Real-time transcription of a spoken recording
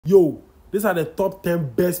Yo, these are the top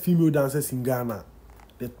 10 best female dancers in Ghana.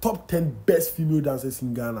 The top 10 best female dancers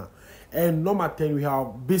in Ghana. And number 10, we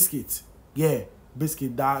have Biscuit. Yeah,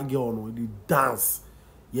 Biscuit, that girl, no, the dance.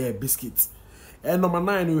 Yeah, Biscuit. And number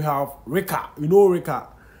 9, we have Rika. You know Rika?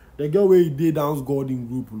 The girl where they dance Golden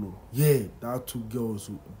Group, you know. Yeah, that two girls,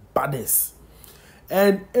 baddest.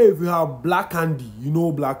 And 8, we have Black Candy. You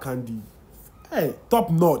know Black Candy. Hey, top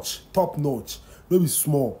notch. Maybe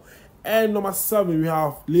small. And number 7, we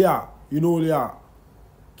have Leah. You know Leah?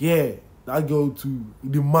 Yeah, that girl too.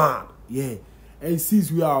 The man. Yeah. And 6,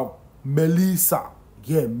 we have Melissa.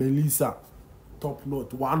 Yeah, Melissa. Top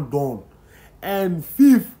notch. One done. And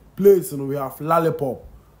 5th place, you know, we have Lollipop.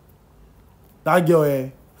 That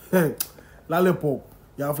girl, Lollipop.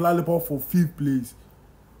 You have Lollipop for 5th place.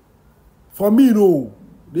 For me, no.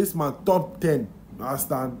 This is my top 10. You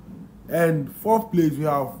understand? And 4th place, we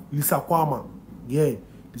have Lisa Kwama. Yeah.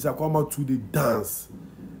 Lisa Kwama to the dance.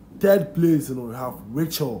 3rd place, you know, we have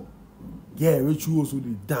Rachel. Yeah, Rachel also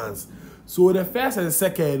the dance. So the first and the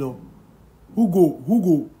second, you know,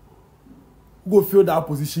 who go fill that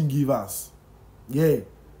position give us? Yeah.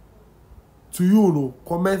 To you know,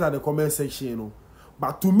 comment at the comment section, you know.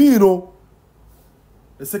 But to me, you know,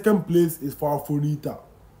 the second place is for Afonita.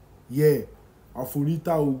 Yeah. Afonita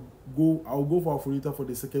I'll go for Afonita for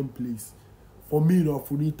the second place. For me, you know,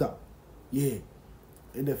 Afonita. Yeah.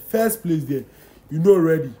 In the first place there, you know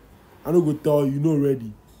already. I don't go tell you, know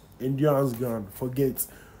already. Endurance Grand. Forget.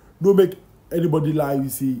 Don't make anybody lie. You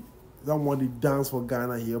see, someone they dance for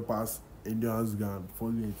Ghana here pass Endurance Grand.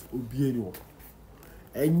 Forget. Obi anyone.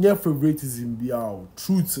 And your favoritism be out.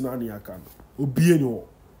 Truths in any account. Obi anyone.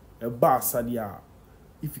 A bar sadia.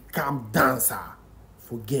 If you can't dance,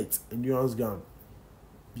 forget. Endurance Grand.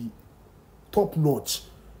 Be top notch.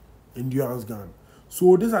 Endurance Grand.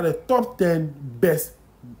 So these are the top 10 best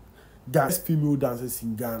female dancers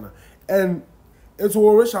in Ghana. And it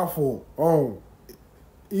will reshuffle.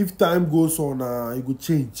 If time goes on, it will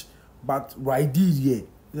change. But right here,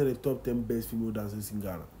 these are the top 10 best female dancers in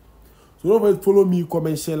Ghana. So don't forget to follow me,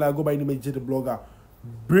 comment, share, like, go by the name of J The Blogger,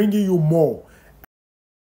 bringing you more.